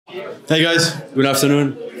Hey guys, good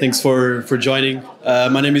afternoon. Thanks for joining.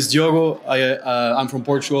 My name is Diogo. I'm from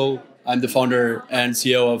Portugal. I'm the founder and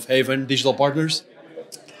CEO of Haven Digital Partners.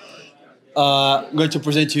 I'm going to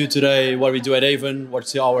present to you today what we do at Haven,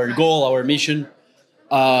 what's our goal, our mission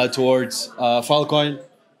towards Filecoin.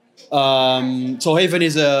 So Haven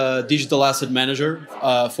is a digital asset manager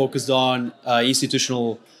focused on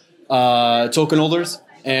institutional token holders,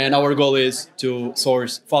 and our goal is to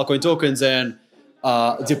source Filecoin tokens and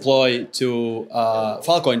deploy to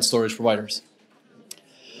Filecoin storage providers.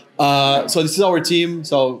 So this is our team.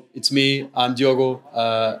 So it's me. I'm Diogo,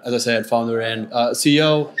 as I said, founder and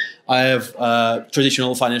CEO. I have a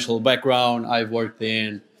traditional financial background. I've worked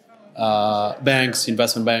in banks,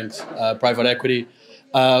 investment banks, private equity.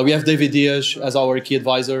 We have David Dias as our key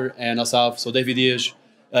advisor and Asaf. So David Dias,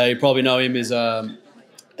 you probably know him, is from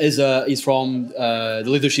the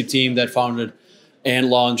leadership team that founded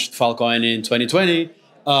and launched Filecoin in 2020.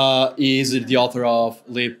 He is the author of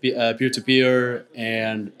Peer-to-Peer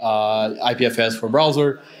and IPFS for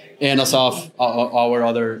browser. And Asaf, our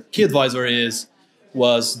other key advisor,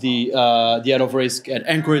 was the head of risk at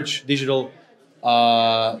Anchorage Digital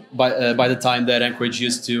by the time that Anchorage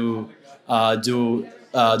used to do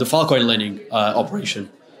the Filecoin lending operation.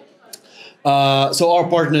 So our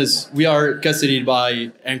partners, we are custodied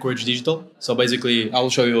by Anchorage Digital. So basically, I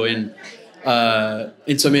will show you in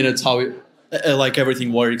some minutes how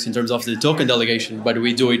everything works in terms of the token delegation, but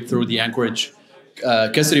we do it through the Anchorage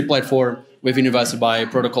custody platform. We've been invested by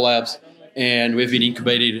Protocol Labs, and we've been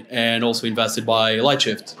incubated and also invested by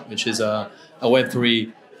Lightshift, which is a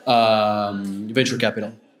Web3 venture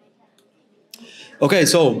capital. Okay,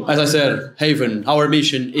 so as I said, Haven, our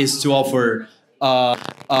mission is to offer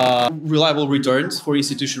reliable returns for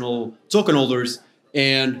institutional token holders,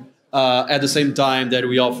 and at the same time that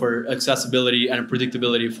we offer accessibility and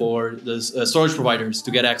predictability for the storage providers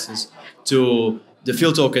to get access to the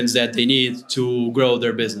FIL tokens that they need to grow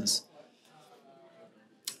their business.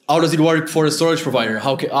 How does it work for a storage provider?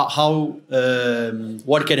 What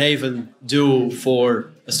can Haven do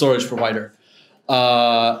for a storage provider?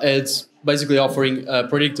 It's basically offering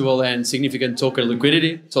predictable and significant token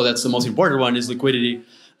liquidity. So that's the most important one, is liquidity,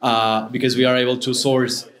 because we are able to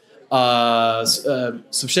source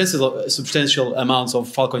substantial amounts of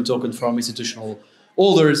Filecoin tokens from institutional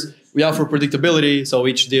holders. We offer predictability, so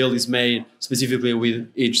each deal is made specifically with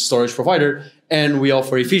each storage provider, and we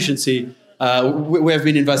offer efficiency. We have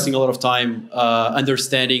been investing a lot of time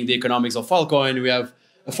understanding the economics of Filecoin. We have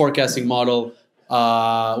a forecasting model.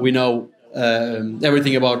 We know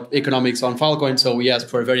everything about economics on Filecoin, so we ask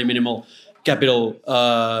for a very minimal capital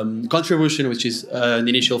contribution, which is the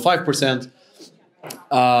initial 5%.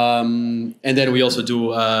 And then we also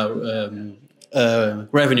do a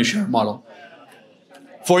revenue share model.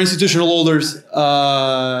 For institutional holders,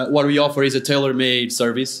 what we offer is a tailor-made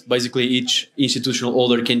service. Basically, each institutional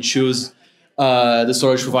holder can choose the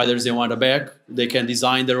storage providers they want to back. They can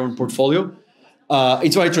design their own portfolio.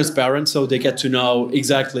 It's very transparent, so they get to know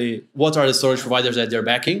exactly what are the storage providers that they're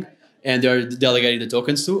backing, and they're delegating the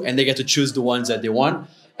tokens to, and they get to choose the ones that they want.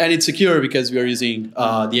 And it's secure because we are using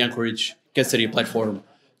the Anchorage custody platform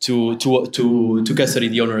to custody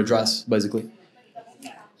the owner address, basically.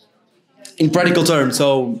 In practical terms,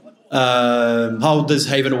 so how does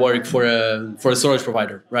Haven work for a storage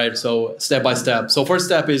provider, right? So step by step. So first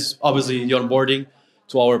step is obviously the onboarding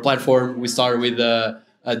to our platform. We start with a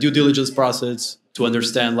due diligence process to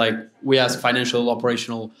understand, we ask financial,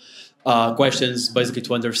 operational questions, basically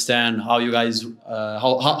to understand how you guys,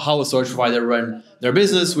 how a storage provider run their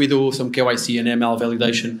business. We do some KYC and ML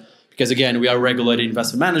validation because, again, we are a regulated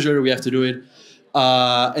investment manager. We have to do it.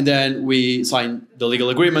 And then we sign the legal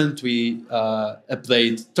agreement. We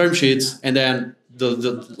update term sheets. And then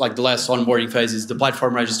the last onboarding phase is the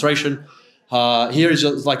platform registration. Here is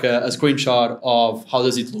just like a screenshot of how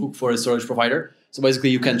does it look for a storage provider. So basically,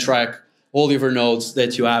 you can track all of your nodes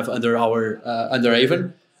that you have under under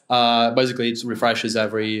Haven. Basically, it refreshes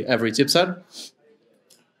every tip set.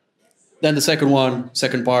 Then the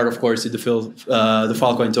second part, of course, is the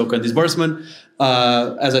Filecoin token disbursement.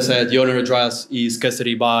 As I said, the owner address is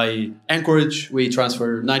custodied by Anchorage. We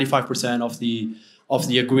transfer 95% of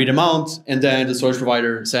the agreed amount, and then the storage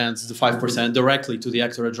provider sends the 5% directly to the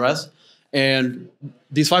actor address. And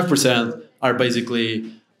these 5% are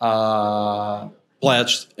basically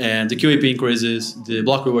pledged, and the QAP increases, the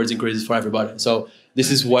block rewards increases for everybody. So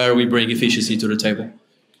this is where we bring efficiency to the table.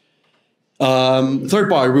 Third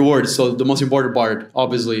part, rewards. So the most important part,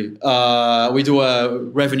 obviously, we do a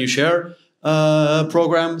revenue share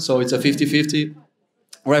program. So it's a 50-50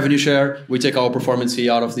 revenue share. We take our performance fee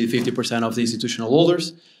out of the 50% of the institutional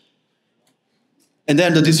holders. And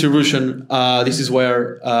then the distribution, this is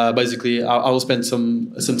where basically I will spend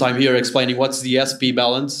some time here explaining what's the SP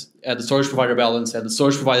balance, at the storage provider balance, at the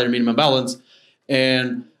storage provider minimum balance.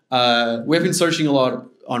 And we have been searching a lot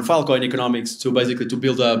on Filecoin economics to basically to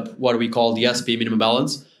build up what we call the SP minimum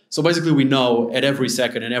balance. So basically we know at every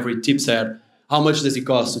second and every tip set, how much does it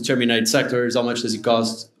cost to terminate sectors, how much does it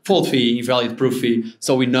cost fault fee, invalid proof fee.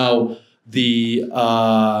 So we know the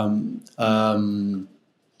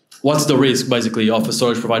what's the risk basically of a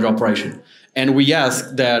storage provider operation. And we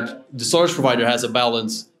ask that the storage provider has a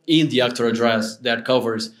balance in the actor address that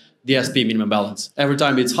covers the SP minimum balance. Every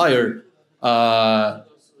time it's higher,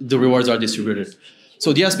 the rewards are distributed.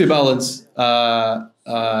 So the SP balance,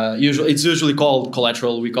 it's usually called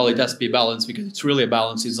collateral. We call it SP balance because it's really a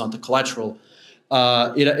balance, it's not a collateral.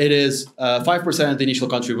 It is 5% initial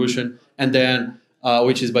contribution, and then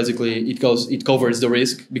which is basically it covers the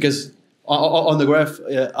risk, because on the graph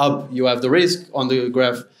up you have the risk, on the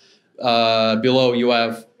graph below you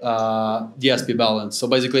have the SP balance. So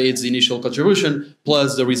basically it's the initial contribution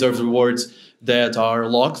plus the reserved rewards that are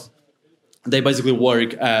locked. They basically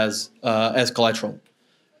work as collateral.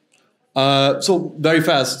 So very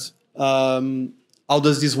fast, how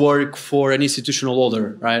does this work for an institutional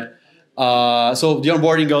holder, right? So the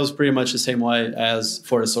onboarding goes pretty much the same way as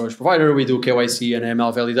for a storage provider. We do KYC and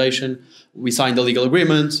ML validation. We sign the legal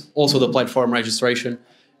agreement, also the platform registration.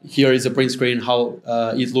 Here is a print screen how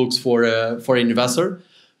it looks for an investor.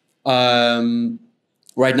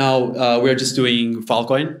 Right now we're just doing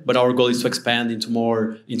Filecoin, but our goal is to expand into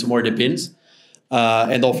more DePINs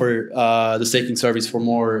and offer the staking service for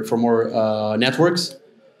more networks.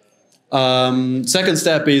 Second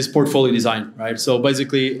step is portfolio design, right? So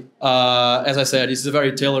basically, as I said, this is a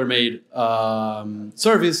very tailor-made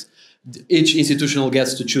service. Each institutional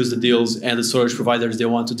gets to choose the deals and the storage providers they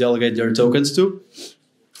want to delegate their tokens to.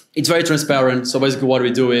 It's very transparent. So basically what we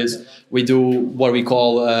do is we do what we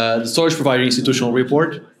call the storage provider institutional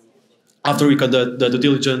report. After we conduct the due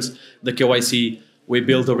diligence, the KYC, we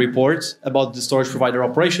build a report about the storage provider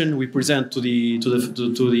operation. We present to the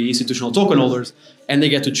institutional token holders, and they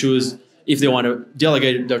get to choose if they want to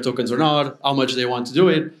delegate their tokens or not, how much they want to do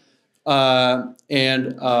it.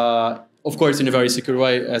 Of course, in a very secure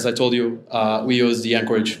way, as I told you, we use the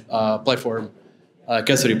Anchorage platform,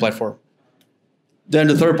 custody platform. Then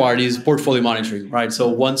the third part is portfolio monitoring, right? So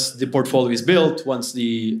once the portfolio is built, once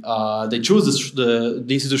they choose the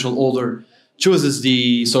institutional holder chooses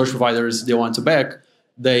the storage providers they want to back,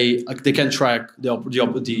 they can track all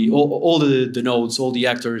the nodes, all the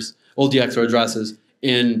actor addresses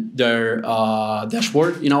in their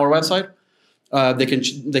dashboard in our website.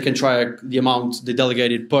 They can track the amount they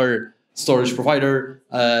delegated per storage provider,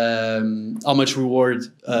 how much reward,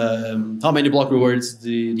 how many block rewards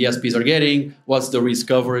the SPs are getting, what's the risk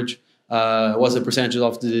coverage, what's the percentage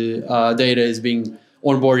of the data is being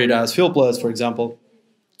onboarded as FIL plus, for example.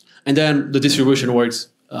 And then the distribution works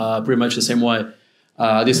pretty much the same way.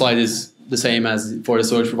 This slide is the same as for the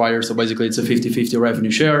storage provider. So basically it's a 50-50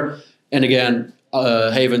 revenue share. And again,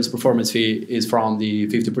 Haven's performance fee is from the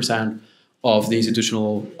 50% of the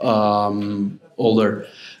institutional holder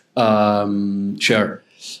share.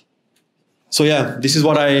 So yeah, this is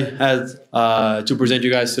what I had to present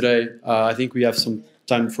you guys today. I think we have some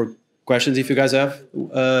time for questions if you guys have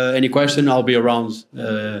any question. I'll be around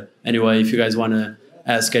anyway if you guys want to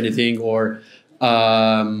ask anything, or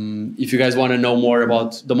if you guys want to know more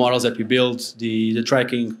about the models that we built, the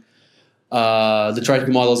tracking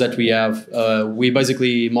models that we have. We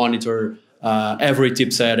basically monitor every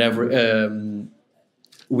tip set.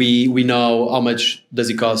 We know how much does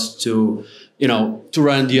it cost to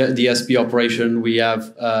run the SP operation. We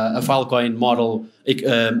have a Filecoin model,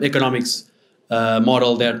 economics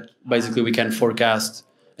model that basically we can forecast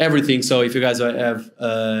everything. So if you guys have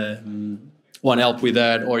want help with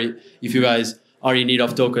that, or if you guys are in need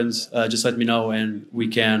of tokens, just let me know and we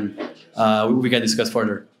can discuss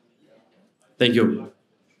further. Thank you.